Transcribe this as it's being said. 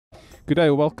Good day,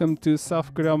 welcome to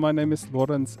South Korea. My name is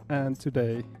Lawrence, and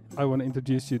today I want to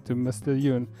introduce you to Mr.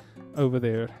 Yoon over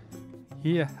there.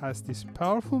 He has this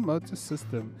powerful motor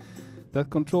system that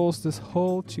controls this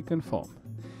whole chicken farm,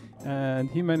 and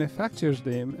he manufactures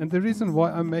them. And the reason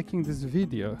why I'm making this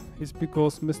video is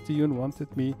because Mr. Yoon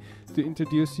wanted me to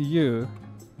introduce you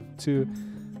to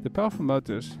the powerful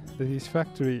motors that his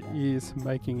factory is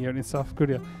making here in South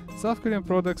Korea. South Korean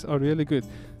products are really good.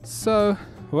 So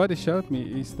what he showed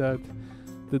me is that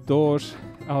the doors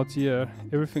out here,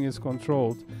 everything is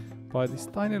controlled by these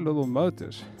tiny little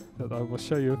motors that I will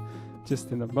show you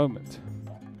just in a moment.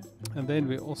 And then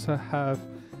we also have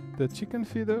the chicken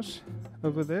feeders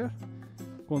over there,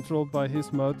 controlled by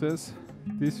his motors.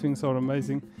 These things are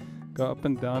amazing, go up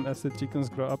and down as the chickens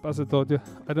grow up. As I told you,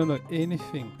 I don't know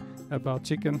anything about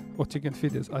chicken or chicken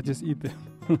feeders, I just eat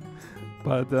them.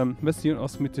 But Mr. Yoon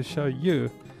asked me to show you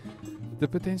the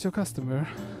potential customer,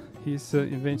 his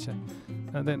invention.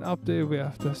 And then up there we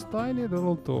have those tiny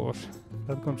little doors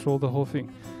that control the whole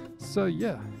thing. So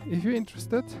yeah, if you're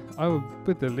interested, I will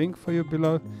put the link for you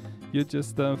below. You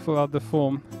just fill out the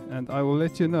form and I will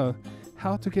let you know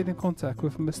how to get in contact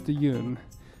with Mr. Yoon,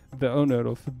 the owner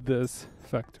of this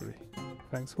factory.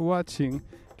 Thanks for watching.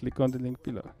 Click on the link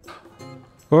below.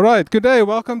 Alright, good day,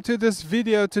 welcome to this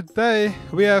video. Today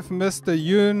we have Mr.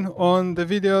 Yoon on the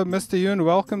video. Mr. Yoon,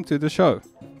 welcome to the show.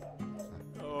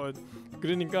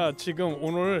 그러니까 지금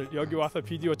오늘 여기 와서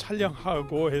비디오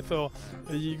촬영하고 해서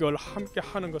이걸 함께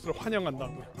하는 것을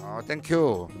환영한다고요. Thank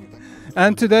you.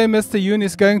 And today Mr. Yoon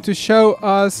is going to show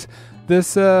us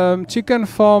this chicken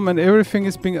farm, and everything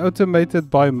is being automated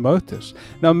by motors.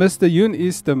 Now Mr. Yoon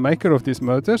is the maker of these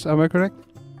motors, am I correct?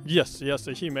 Yes,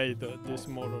 he made these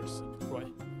motors, right.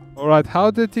 Alright, how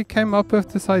did he came up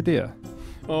with this idea?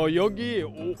 여기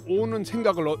오는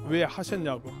생각을 왜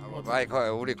하셨냐고.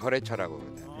 우리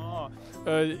거래처라고.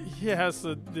 He has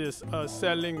this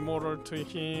selling motor to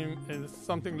him and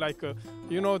something like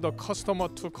the customer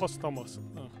to customers.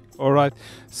 Alright,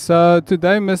 so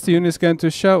today Mr. Yoon is going to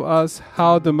show us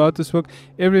how the motors work.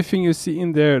 Everything you see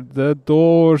in there, the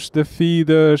doors, the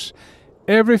feeders,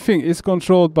 everything is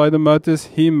controlled by the motors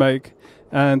he make.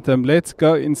 And let's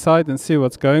go inside and see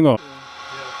what's going on.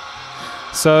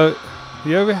 So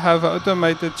here we have an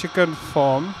automated chicken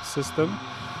farm system.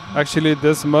 Actually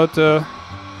this motor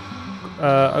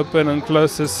open and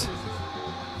closes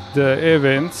the air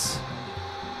vents.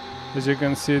 As you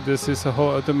can see, this is a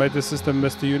whole automated system.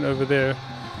 Mr. Yoon over there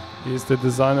is the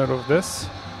designer of this,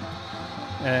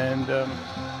 and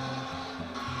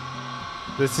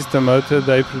this is the motor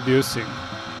they're producing.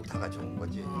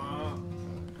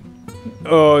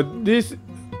 This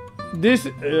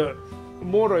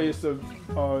motor is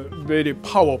very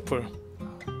powerful.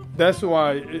 That's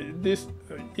why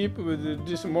if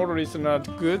this motor is not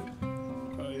good,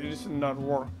 it is not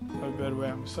work very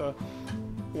well. So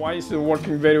why is it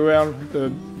working very well?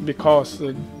 Because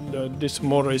this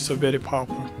motor is very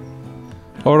powerful.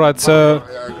 All right, so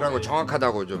그리고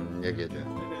정확하다고 좀 얘기해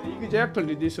줘요.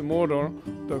 Exactly, this motor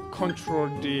control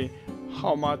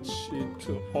how much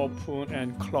to open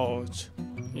and close.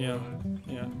 Yeah.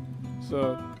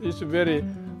 So it's very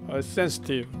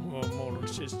sensitive motor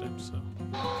system.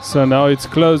 So now it's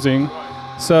closing.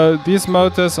 So these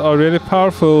motors are really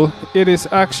powerful. It is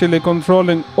actually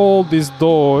controlling all these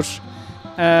doors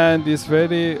and is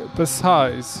very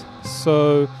precise.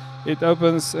 So it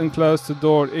opens and closes the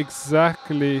door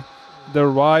exactly the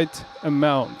right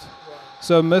amount.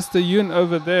 So Mr. Yoon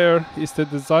over there is the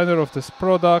designer of this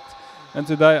product, and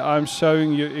today I'm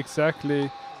showing you exactly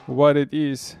what it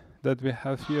is that we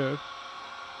have here.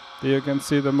 There you can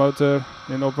see the motor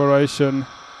in operation.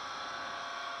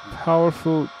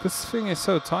 Powerful. This thing is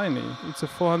so tiny. It's a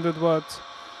 400 watt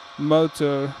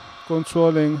motor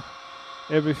controlling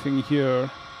everything here.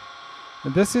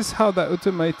 And this is how they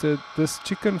automated this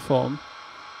chicken farm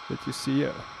that you see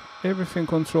here. Everything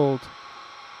controlled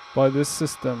by this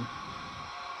system.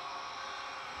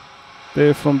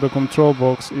 There from the control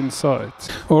box inside.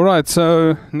 Alright,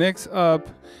 so next up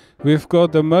we've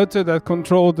got the motor that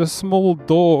controls the small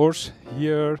doors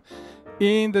here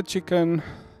in the chicken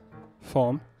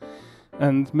farm.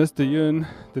 And Mr. Yoon,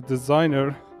 the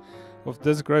designer of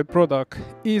this great product,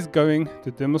 is going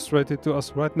to demonstrate it to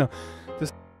us right now.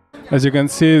 As you can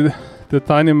see, the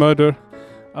tiny motor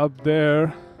up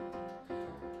there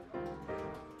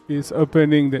is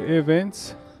opening the air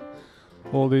vents.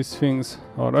 All these things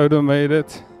are automated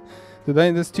today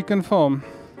in this chicken farm.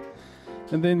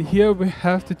 And then here we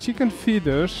have the chicken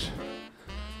feeders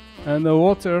and the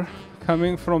water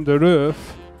coming from the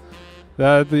roof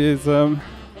that is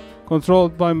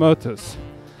controlled by motors.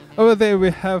 Over there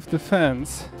we have the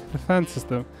fans, the fan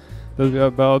system that we're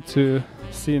about to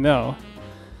see now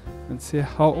and see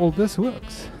how all this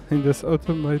works in this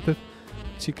automated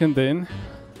chicken den.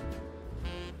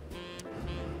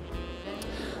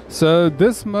 So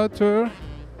this motor,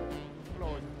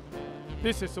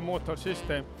 this is a motor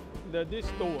system. This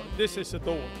door, this is a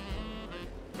door.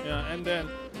 Yeah, and then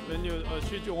when you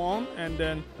switch on and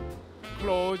then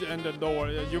close and the door,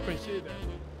 you can see that.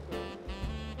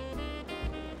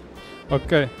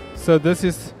 okay, so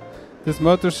this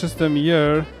motor system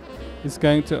here is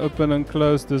going to open and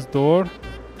close this door.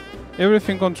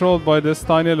 Everything controlled by this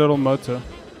tiny little motor.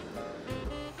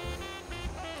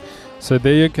 So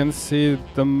there you can see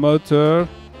the motor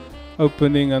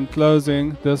opening and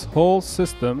closing this whole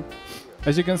system.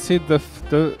 As you can see, there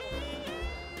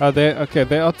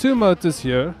are two motors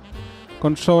here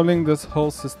controlling this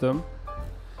whole system,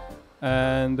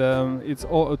 and it's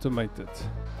all automated.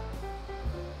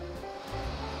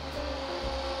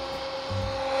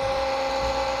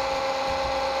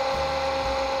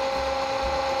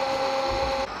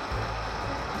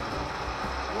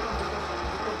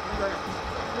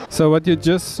 So what you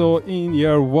just saw in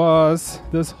here was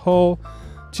this whole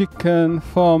chicken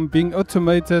farm being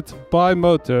automated by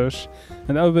motors,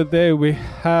 and over there we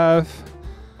have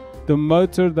the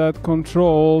motor that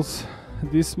controls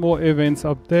these small air vents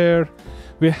up there.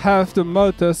 We have the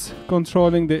motors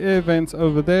controlling the air vents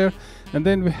over there, and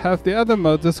then we have the other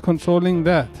motors controlling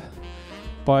that.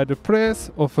 By the press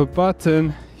of a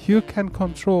button you can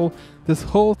control this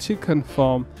whole chicken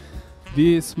farm.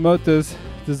 These motors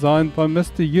designed by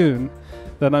Mr. Yoon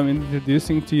that I'm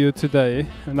introducing to you today,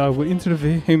 and I will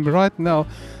interview him right now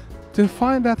to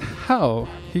find out how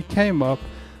he came up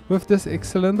with this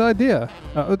excellent idea,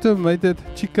 an automated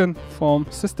chicken farm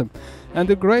system. And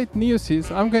the great news is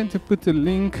I'm going to put a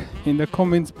link in the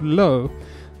comments below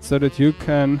so that you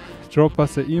can drop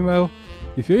us an email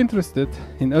if you're interested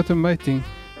in automating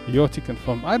your chicken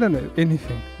farm. I don't know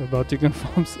anything about chicken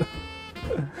farms.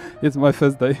 It's my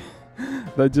first day.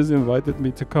 They just invited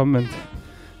me to come and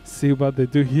see what they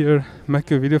do here,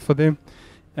 make a video for them.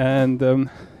 And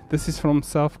this is from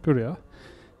South Korea,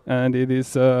 and it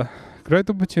is a great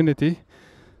opportunity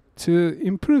to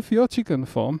improve your chicken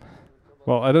farm.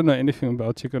 Well, I don't know anything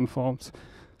about chicken farms,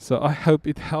 so I hope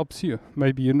it helps you.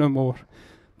 Maybe you know more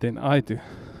than I do.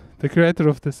 The creator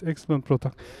of this excellent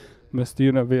product, Mr.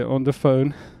 Yoon, we are on the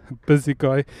phone, a busy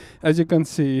guy. As you can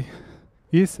see,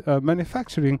 he's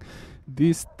manufacturing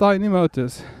these tiny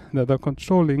motors that are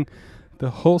controlling the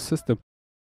whole system.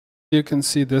 You can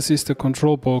see this is the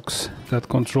control box that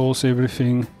controls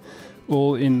everything,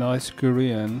 all in nice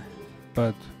Korean.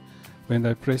 But when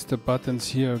I press the buttons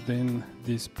here, then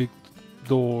these big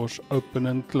doors open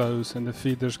and close and the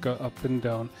feeders go up and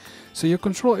down. So you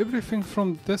control everything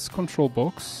from this control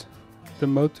box, the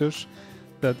motors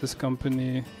that this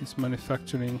company is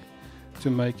manufacturing to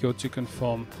make your chicken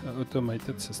farm an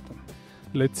automated system.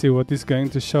 Let's see what he's going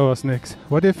to show us next.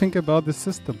 What do you think about the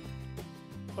system?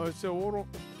 It's an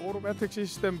automatic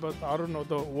system, but I don't know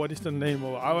what is the name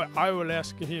of it. I will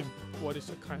ask him what is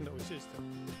the kind of system.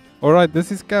 Alright,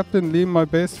 this is Captain Lee, my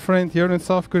best friend here in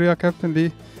South Korea. Captain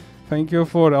Lee, thank you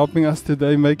for helping us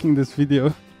today making this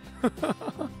video.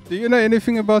 Do you know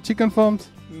anything about chicken farms?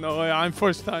 No, I'm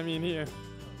first time in here.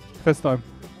 First time.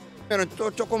 또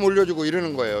조금 올려주고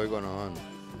이러는 거예요,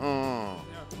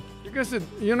 이거는. Because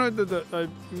you know the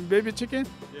baby chicken,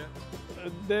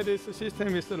 that is the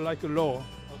system is like low,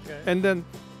 and then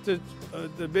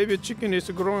the baby chicken is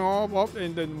growing up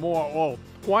and then more up.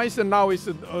 Why is it now is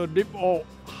a dip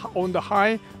on the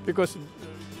high? Because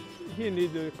he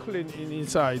need to clean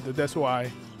inside. That's why.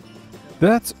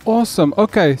 That's awesome.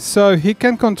 Okay, so he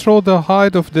can control the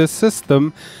height of the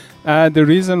system, and the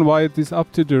reason why it is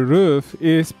up to the roof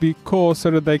is because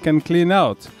so that they can clean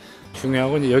out.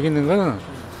 중요하고 이제 여기 있는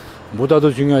거는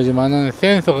보다도 중요하지만은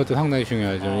센서가 또 상당히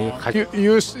중요하죠.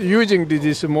 Using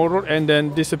this motor and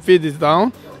then this feed is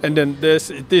down and then this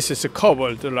is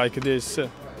covered like this,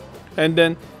 and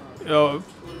then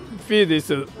feed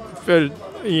is filled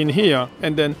in here,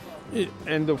 and then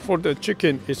and for the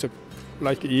chicken is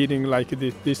like eating like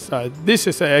this side. This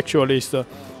is actually the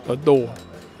door.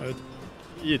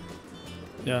 Eat,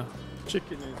 yeah,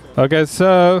 chicken. Okay,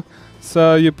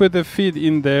 so you put the feed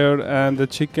in there and the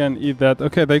chicken eat that.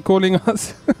 Okay, they're calling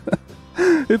us.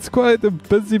 It's quite a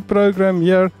busy program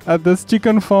here at this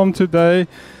chicken farm today.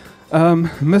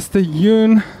 Mr.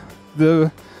 Yoon,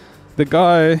 the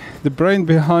guy, the brain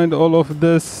behind all of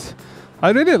this.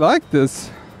 I really like this.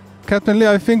 Captain Lee,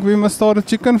 I think we must start a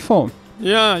chicken farm.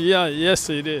 Yes,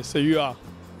 it is. So you are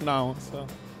now. So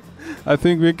I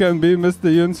think we can be Mr.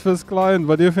 Yoon's first client.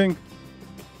 What do you think?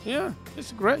 yeah,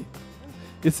 it's great.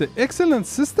 It's an excellent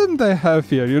system they have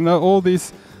here. You know, all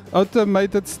these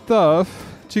automated stuff,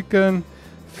 chicken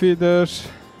feeders.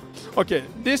 Okay,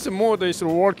 this motor is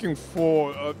working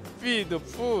for feed the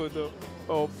food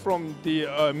from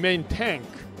the main tank,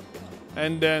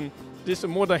 and then this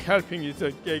motor helping is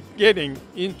getting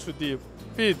into the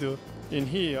feed in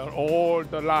here, all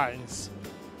the lines.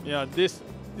 Yeah, this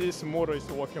motor is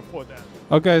working for that.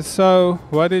 Okay, so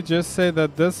what did you just say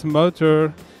that this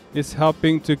motor is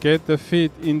helping to get the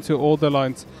feed into all the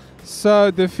lines?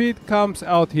 So the feed comes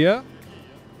out here.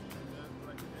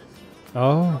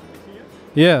 Oh,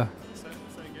 yeah.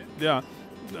 Yeah,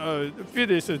 the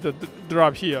feed is the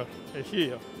drop here,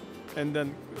 and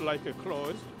then like a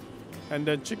close, and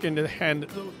then chicken the hand,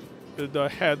 the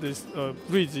head is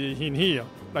breathe in here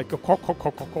like a co.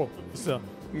 It's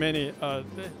many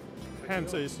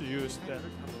hands is used there.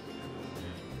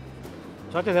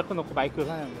 저한테 데리고 놓고 마이크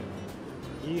사용해요.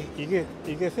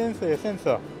 이게 센서예요,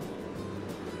 센서.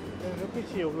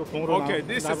 빛이 여기 공으로 Okay,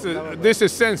 this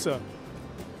is sensor.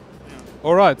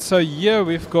 Alright, so here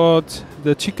we've got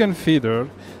the chicken feeder.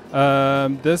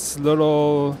 This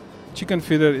little chicken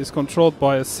feeder is controlled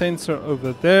by a sensor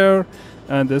over there,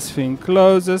 and this thing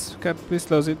closes. Okay, please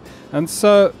close it. And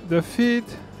so the feed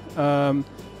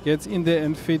gets in there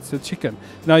and feeds the chicken.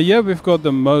 Now here we've got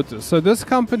the motor. So this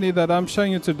company that I'm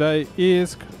showing you today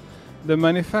is the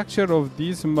manufacturer of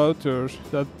these motors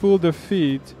that pull the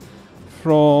feed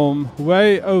from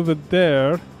way over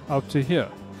there up to here.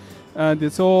 And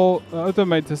it's all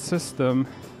automated system,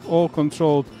 all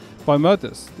controlled by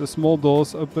motors. The small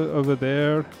doors over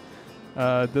there,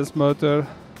 this motor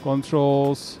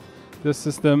controls the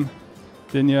system.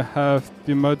 Then you have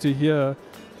the motor here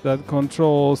that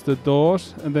controls the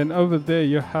doors, and then over there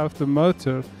you have the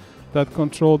motor that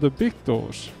controls the big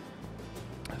doors.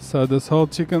 So this whole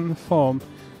chicken farm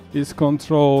is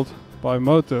controlled by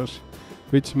motors,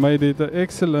 which made it an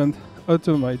excellent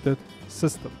automated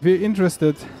system. If you're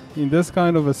interested in this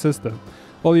kind of a system,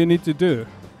 all you need to do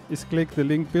is click the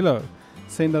link below,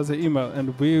 send us an email,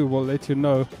 and we will let you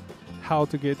know how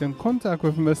to get in contact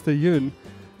with Mr. Yoon,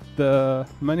 the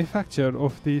manufacturer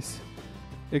of this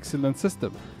excellent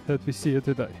system that we see here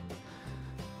today.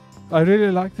 I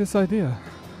really like this idea,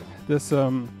 this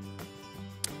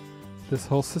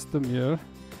whole system here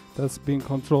that's being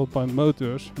controlled by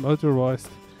motorized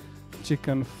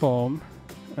chicken farm.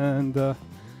 And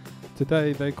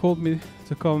today they called me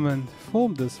to come and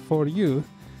film this for you,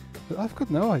 but I've got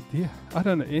no idea. I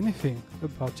don't know anything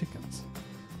about chickens.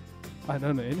 I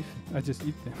don't know anything. I just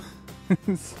eat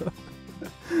them. So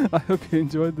I hope you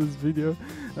enjoyed this video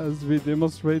as we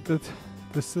demonstrated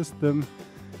the system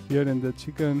here in the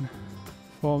chicken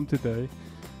farm today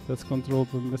that's controlled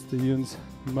by Mr. Yoon's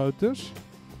motors,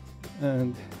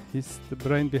 and he's the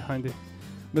brain behind it.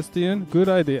 Mr. Yoon, good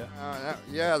idea.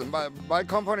 Yeah, my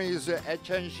company is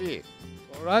HNC.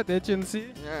 Alright,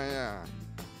 HNC. Yeah.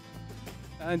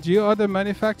 And you are the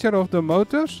manufacturer of the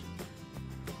motors?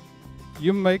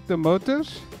 You make the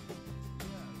motors?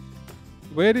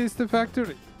 Where is the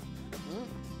factory?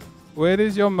 Where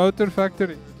is your motor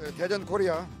factory? 대전,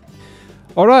 Korea.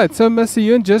 Alright, so Mr.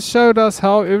 Yoon just showed us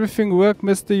how everything works,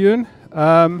 Mr. Yoon.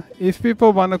 If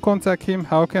people want to contact him,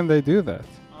 how can they do that?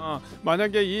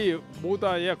 만약에 이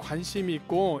모다에 관심이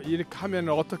있고 이렇게 하면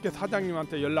어떻게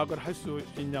사장님한테 연락을 할 수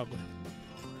있냐고요?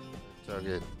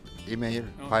 저기 이메일,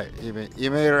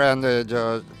 이메일 and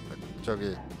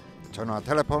저기 전화,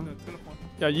 텔레폰.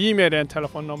 Yeah, email and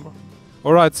telephone number.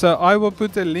 Alright, so I will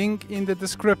put a link in the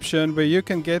description where you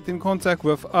can get in contact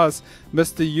with us,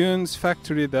 Mr. Yoon's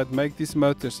factory that make these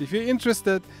motors. If you're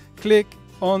interested, click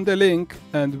on the link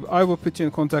and I will put you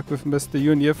in contact with Mr.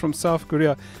 Yoon here from South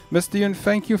Korea. Mr. Yoon,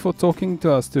 thank you for talking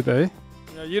to us today.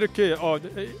 이렇게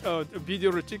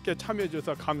비디오를 찍게 참여해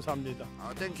주셔서 감사합니다.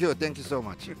 Thank you so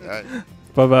much.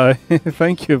 Bye-bye.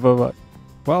 Thank you, bye-bye.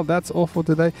 Well, that's all for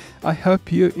today. I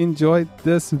hope you enjoyed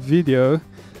this video.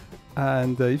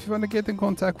 And if you want to get in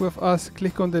contact with us,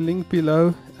 click on the link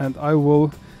below and I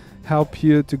will help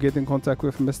you to get in contact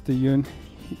with Mr. Yoon.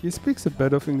 He speaks a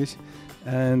bit of English,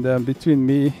 and between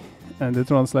me and the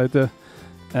translator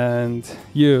and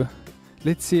you,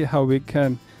 let's see how we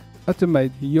can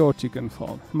automate your chicken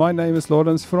farm. My name is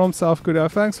Lawrence from South Korea.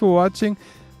 Thanks for watching.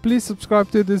 Please subscribe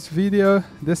to this video,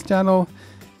 this channel,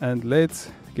 and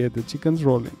let's get the chickens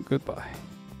rolling. Goodbye.